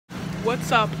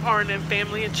What's up, R&M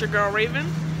family? It's your girl Raven,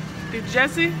 Big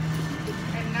Jesse,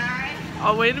 And 9.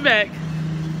 all the way in the back,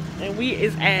 and we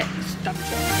is at Stop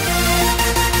Shop.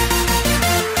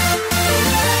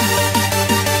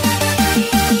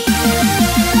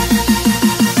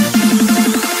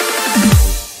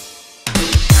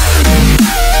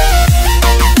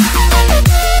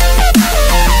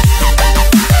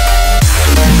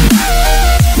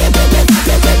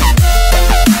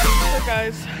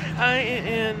 I am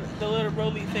in the little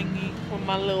rolly thingy with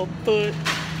my little foot.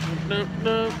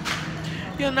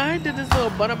 Yo, now I did this little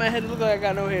bun on my head. It looks like I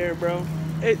got no hair, bro.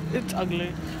 It's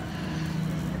ugly.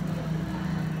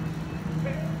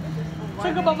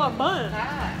 Think about my bun.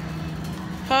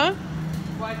 Huh?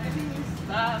 Why didn't you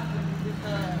stop with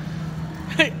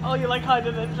the... Oh, you like how I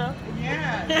did the intro?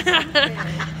 Yeah.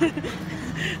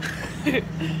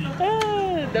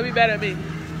 Don't be bad at me.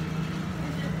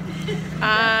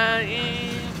 I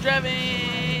am driving.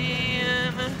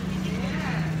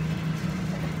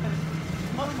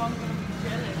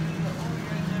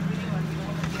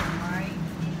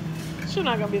 She's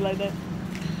not gonna be like that.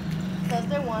 That's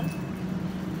the one.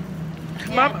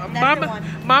 Yeah,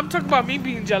 Mom talk about me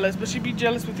being jealous, but she be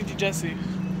jealous with you, Jesse.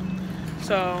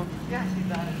 So. Yeah, she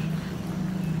does.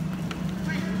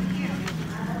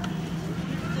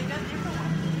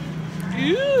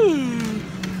 Ew.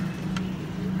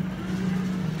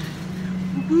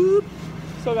 Boop.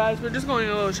 So guys, we're just going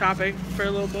a little shopping for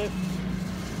a little bit.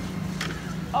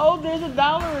 Oh, there's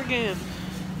 $1 again.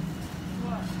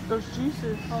 What? Those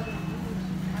juices. Oh, the juice.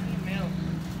 I need milk.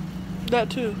 That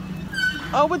too.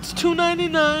 Oh, it's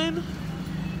 $2.99.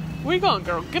 Where you going,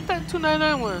 girl? Get that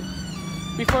 $2.99 one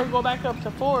before we go back up to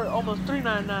almost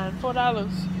 $3.99,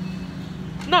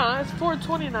 $4. Nah, it's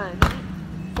 $4.29.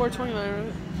 $4.29,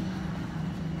 right?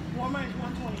 Walmart is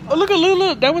 $125. Oh,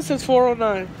 look! That one says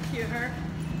 $4.09. You heard?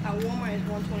 At Walmart is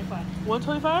 $125.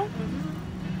 $125?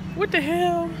 Mm-hmm. What the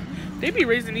hell? They be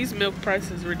raising these milk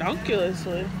prices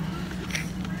ridiculously.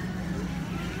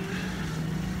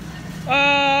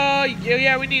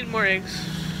 Yeah, we need more eggs.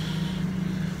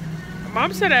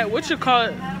 Mom said that, what you call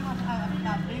it,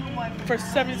 for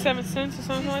 77 cents or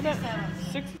something like that?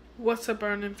 60. What's up,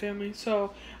 R&M family?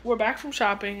 So, we're back from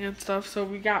shopping and stuff, so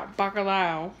we got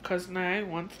Bacalao, because Nai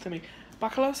wants to make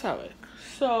Bacalao salad.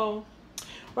 So,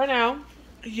 right now,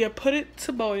 you put it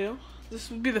to boil. This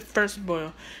would be the first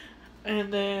boil.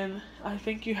 And then, I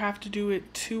think you have to do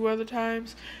it 2 other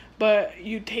times. But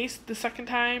you taste the second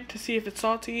time to see if it's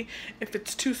salty. If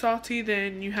it's too salty,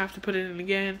 then you have to put it in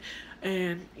again.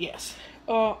 And yes.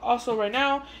 Also, right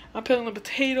now, I'm peeling the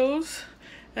potatoes.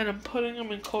 And I'm putting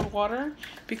them in cold water.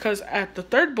 Because at the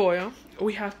third boil,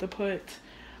 we have to put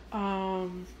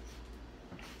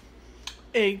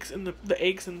eggs and the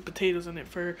eggs and potatoes in it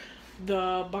for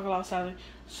the bacalao salad.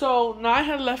 So now I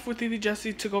had left with Titi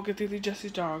Jessie to go get Titi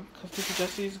Jessie's dog, because Titi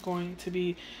Jessie is going to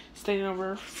be staying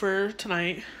over for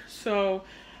tonight. So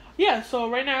yeah, so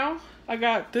right now I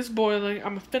got this boiling.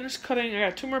 I'm gonna finish cutting. I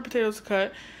got 2 more potatoes to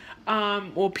cut.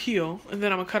 We'll peel, and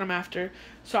then I'm gonna cut them after.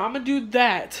 So I'm gonna do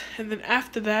that, and then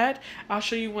after that I'll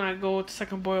show you when I go with the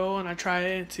second boil and I try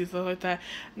it and see stuff like that.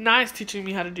 Nai's teaching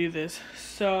me how to do this.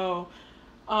 So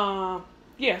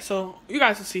yeah, so you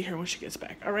guys will see her when she gets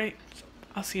back. Alright, so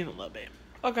I'll see you in a little bit.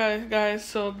 Okay guys,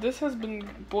 so this has been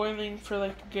boiling for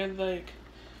like a good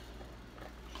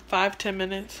 5-10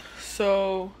 minutes.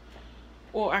 So,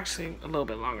 well, actually a little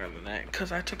bit longer than that,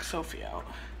 because I took Sophie out.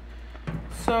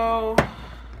 So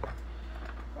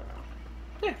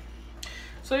yeah,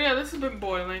 so yeah, this has been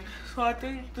boiling. So I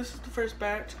think this is the first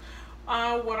batch.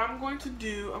 What I'm going to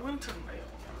do, I'm going to turn the light on.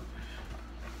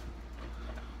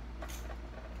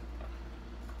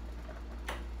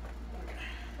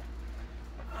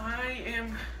 I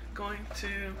am going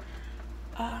to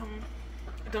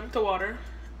dump the water,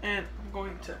 and I'm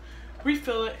going to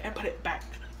refill it and put it back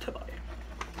to boil.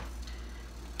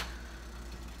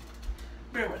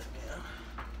 Bear with me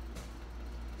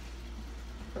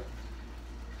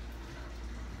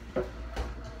now.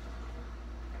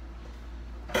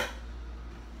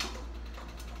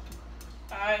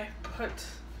 I put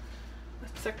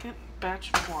the second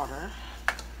batch of water.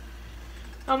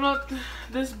 I'm gonna let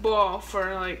this boil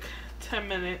for like 10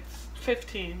 minutes,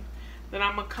 15. Then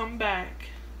I'm gonna come back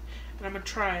and I'm gonna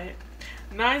try it.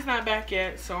 Nai's not back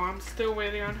yet, so I'm still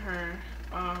waiting on her.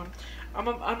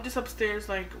 I'm just upstairs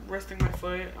like resting my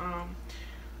foot.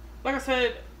 Like I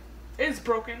said, it's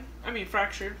broken. I mean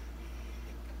fractured.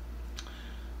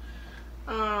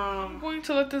 I'm going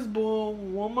to let this boil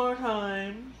one more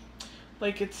time.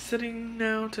 Like it's sitting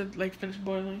now to like finish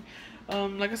boiling.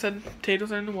 Like I said,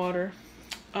 potatoes are in the water.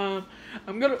 I'm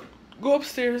gonna go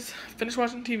upstairs, finish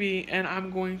watching TV, and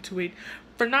I'm going to wait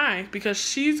for Nye because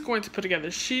she's going to put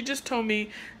together. She just told me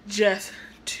just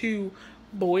to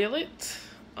boil it.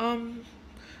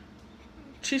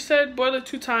 She said boil it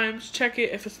 2 times, check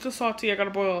it. If it's still salty, I gotta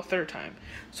boil a 3rd time.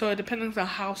 So it depends on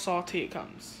how salty it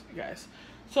comes, you guys.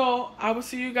 So I will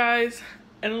see you guys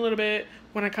in a little bit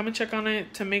when I come and check on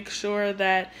it to make sure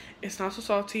that it's not so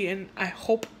salty, and I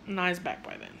hope Nye's back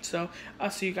by then. So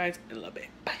I'll see you guys in a little bit.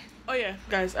 Bye. Oh yeah,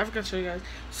 guys, I forgot to show you guys.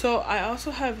 So I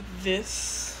also have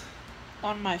this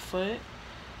on my foot.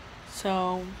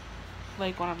 So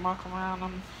like when I'm walking around,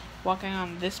 I'm walking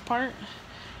on this part.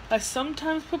 I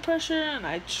sometimes put pressure and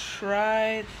I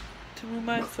try to move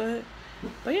my foot.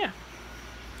 But yeah,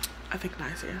 I think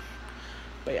Nye's here.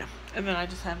 But yeah, and then I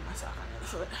just have my sock on the other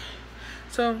foot.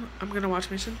 So I'm gonna watch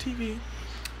me some TV,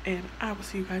 and I will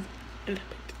see you guys in a little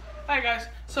bit. Alright guys,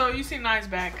 so you see Nye's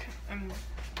back, and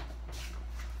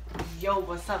Yo,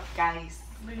 what's up, guys?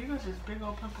 man, you got this big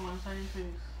old pimple inside your face.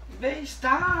 Babe,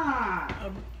 stop.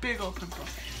 A big old pimple.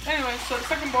 Anyway, so the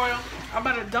second boil, I'm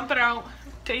about to dump it out,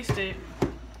 taste it,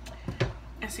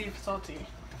 and see if it's salty.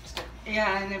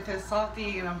 Yeah, and if it's salty,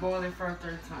 you're gonna boil it for a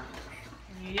 3rd time.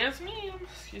 Yes, ma'am.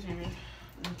 Excuse me, ma'am.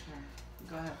 Okay,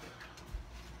 go ahead.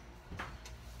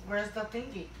 Where's the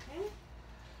thingy?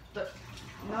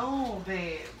 No,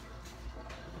 babe.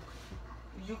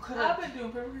 You could have. I've been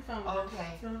doing perfectly fine with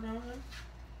Okay. this. No.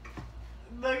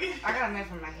 Look at. I got a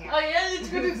knife in my hand. Oh yeah, you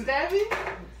gonna stab me?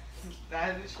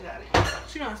 Stab the shit out of you.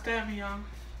 She gonna stab me, y'all.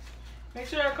 Make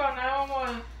sure I call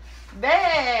 911.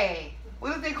 Babe!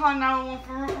 What if they call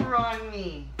 911 for real on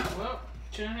me? Well,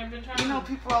 shouldn't have been trying You to. know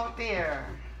people out there.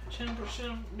 Shouldn't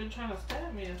have been trying to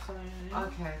stab me or something. You know?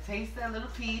 Okay, taste that little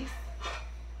piece.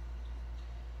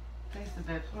 Taste the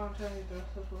bit. I'll tell you the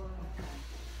rest of the world.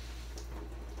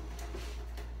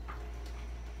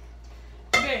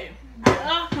 Babe, get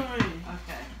off of me.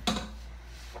 Okay.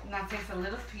 Now taste a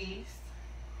little piece.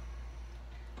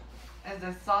 Is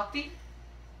it salty?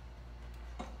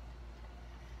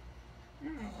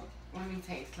 Let me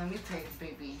taste,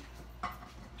 baby.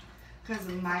 Because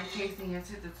my taste and your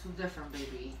taste are 2 different,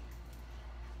 baby.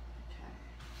 Okay,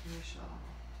 here you show.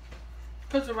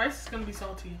 Because the rice is going to be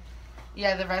salty.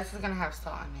 Yeah, the rice is going to have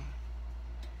salt in it.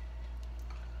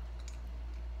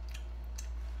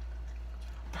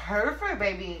 Perfect,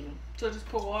 baby. So just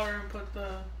put water and put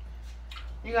the...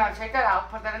 You gotta take that out,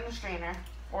 put that in the strainer,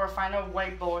 or find a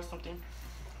white bowl or something.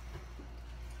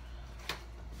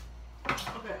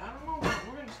 Okay, I don't know what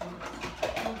we're going to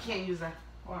do. We can't use that.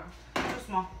 Why? Too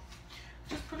small.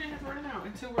 Just put it in right now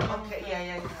until we're done. Okay,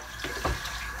 yeah.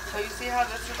 So you see how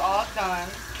this is all done?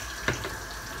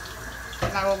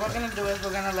 Now what we're gonna do is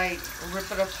we're gonna like rip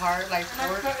it apart, like Can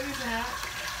I cut these in half?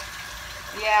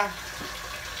 Yeah.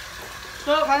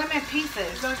 So, Cut them in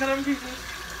pieces. gonna cut them in pieces.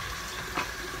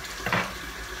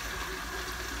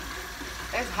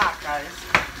 It's hot, guys.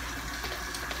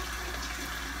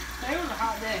 It was a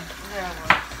hot day. Yeah, it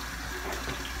was.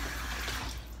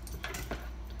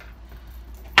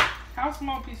 How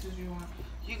small pieces do you want?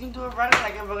 You can do it right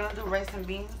like if we're gonna do rice and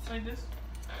beans. Like this?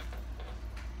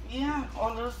 Yeah,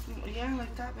 or those. Yeah,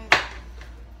 like that, baby.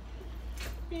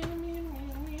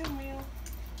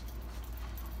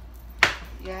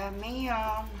 Yeah,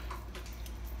 ma'am.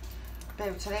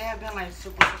 Babe, today I've been like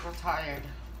super tired.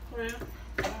 Oh, yeah?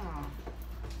 Yeah,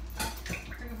 I think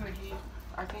it's gonna heat.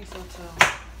 I think so too.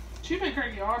 She's been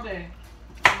cranky all day.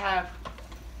 I have.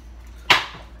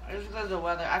 It's because of the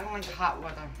weather. I don't like hot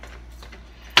weather.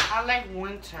 I like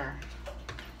winter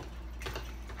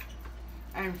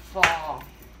and fall.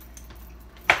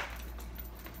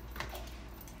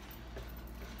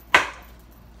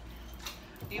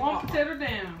 One potato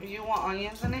down. You want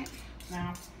onions in it?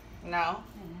 No. No?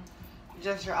 Mm-hmm.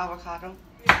 Just your avocado?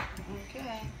 Yeah.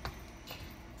 Okay.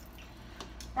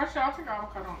 Actually, I'll take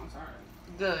avocado on the side.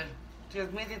 Good.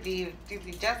 Because me and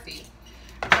Titi Jessie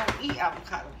don't eat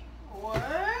avocado.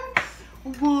 What?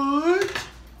 What?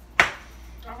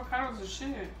 Avocados are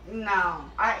shit. No,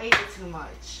 I ate it too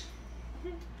much.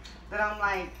 Then I'm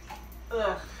like,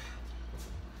 ugh.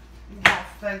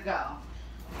 That's to go.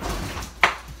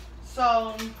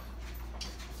 So,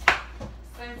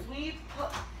 since we put...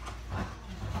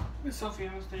 Miss Sophie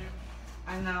understand.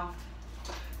 I know.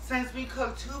 Since we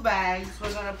cooked 2 bags,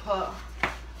 we're going to put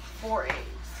 4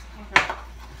 eggs. Okay.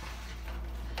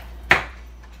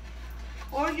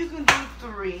 Or you can do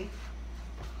 3.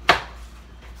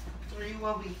 3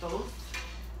 huevitos.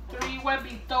 3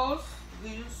 huevitos.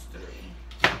 Use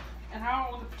 3. And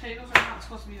how the potatoes are not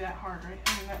supposed to be that hard, right?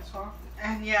 I mean, that soft.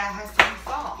 And yeah, it has to be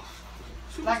soft.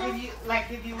 Super Like soft?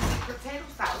 if you eat potato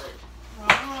salad.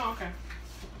 Oh, okay.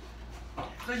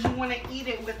 Because you want to eat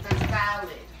it with the salad.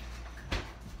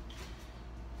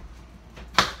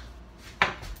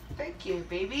 Thank you,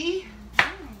 baby.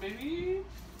 Baby.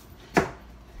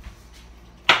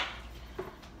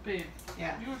 Babe.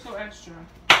 Yeah. You were so extra.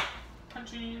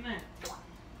 Punching you in the neck.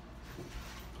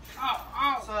 Ow,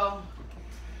 ow. So,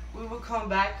 we will come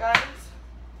back, guys,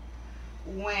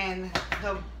 when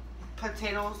the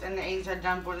potatoes and the eggs are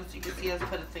done boiling so you can see us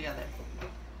put it together.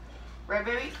 Right,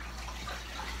 baby?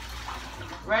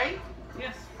 Right?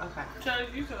 Yes. Okay. Should I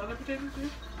use the other potatoes too?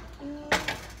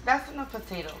 That's enough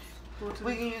potatoes.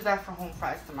 We can use that for home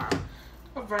fries tomorrow.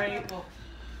 Alright. But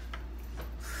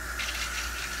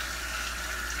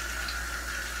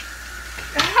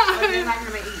you're not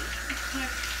gonna eat.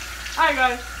 Alright,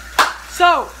 guys.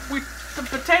 So, the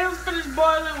potatoes finished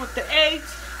boiling with the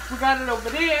eggs. We got it over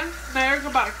there. Now Eric's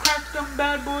about to crack them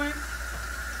bad boys.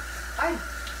 Ay.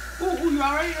 Ooh, you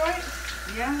alright? You alright?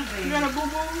 Yeah, baby. You got a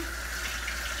boo-boo?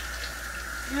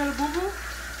 You got a boo-boo?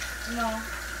 No.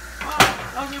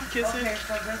 Oh, I'll give him kisses. Okay,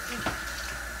 so this is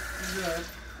good.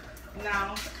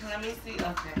 Now, let me see.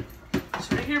 Okay.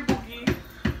 It's right here, Boogie.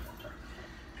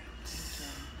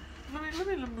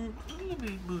 Let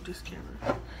me move this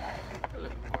camera.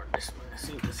 Let me more this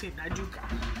way. See, Najuka.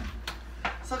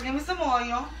 So give me some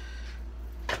oil.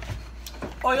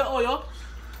 Oil.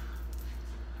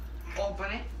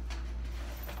 Open it.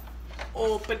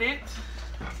 Open it.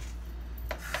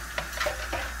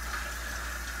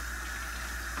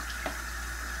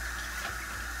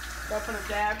 Open a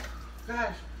dab. Go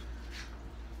ahead.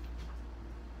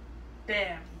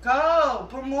 Dab. Go.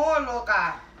 Put more,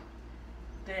 loca.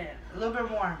 Dab. A little bit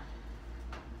more.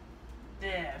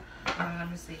 Dab. Let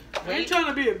me see. I ain't trying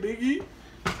to be a biggie.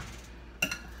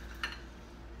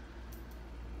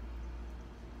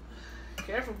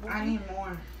 Careful, Boogie. I need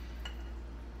more.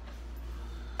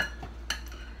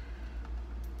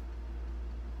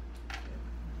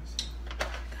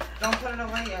 Don't put it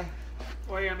away yet.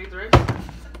 Oh, you gonna need the rice?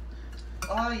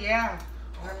 Oh, yeah.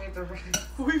 Grab me the rice.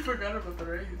 We forgot about the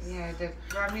rice. Yeah, I did.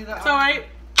 Grab me the... It's alright.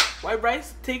 White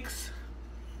rice takes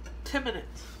 10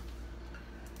 minutes.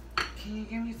 Can you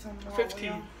give me some more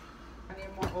 15. oil? I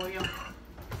need more oil.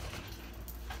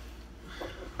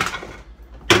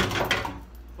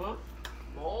 Well,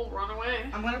 roll, run away.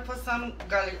 I'm going to put some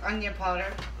garlic onion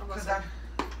powder.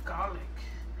 Garlic.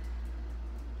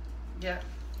 Yeah.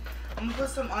 I'm going to put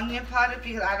some onion powder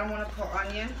because I don't want to put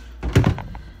onion.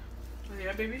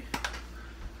 Yeah, baby.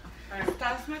 Alright.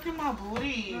 Stop smacking my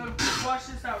booty. Wash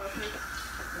this out real quick.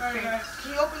 Alright, guys.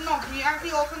 Can you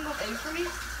actually open those eggs for me?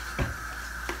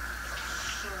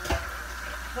 Sure.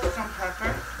 Put some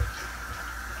pepper.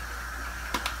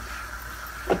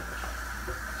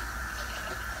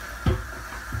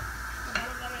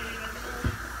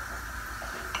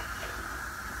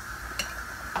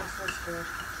 This looks good.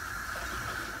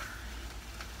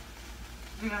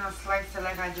 You're gonna slice it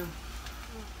like I do.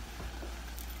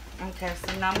 Okay,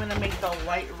 so now I'm gonna make the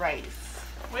white rice.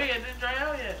 Wait, it didn't dry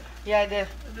out yet. Yeah, I did.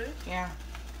 It did? Yeah.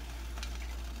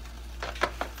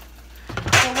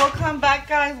 So we'll come back,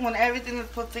 guys, when everything is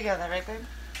put together, right, babe?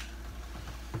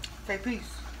 Say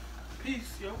peace.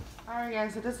 Peace, yo. Alright,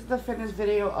 guys, so this is the finished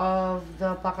video of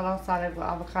the bacalao salad with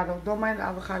avocado. Don't mind the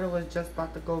avocado was just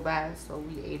about to go bad, so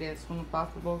we ate it as soon as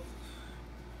possible.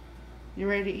 You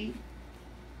ready to eat?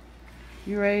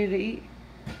 You ready to eat?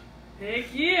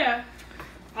 Heck yeah.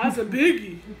 That's a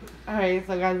biggie. Alright,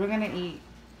 so guys, we're gonna eat.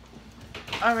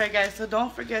 Alright, guys, so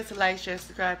don't forget to like, share,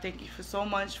 subscribe. Thank you so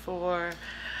much for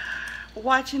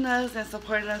watching us and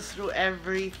supporting us through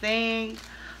everything.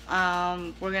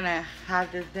 We're gonna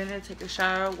have this dinner, take a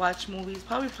shower, watch movies,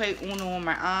 probably play Uno with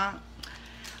my aunt,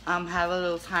 have a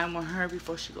little time with her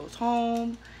before she goes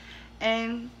home,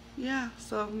 and yeah,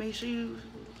 so make sure you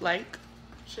like,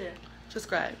 Share.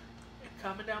 subscribe, And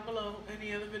comment down below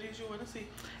any other videos you want to see.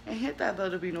 and hit that bell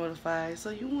to be notified so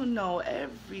you will know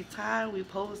every time we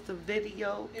post a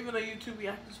video. Even though YouTube be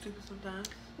acting stupid sometimes.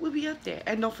 We'll be up there.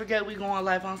 And don't forget, we go on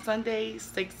live on Sundays,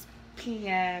 6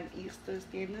 p.m. Eastern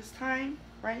Standard Time,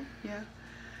 right? Yeah.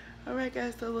 Alright,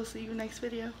 guys, so we'll see you next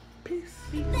video. Peace.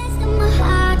 Peace. Best of my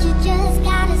heart, you just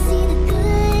gotta see the good.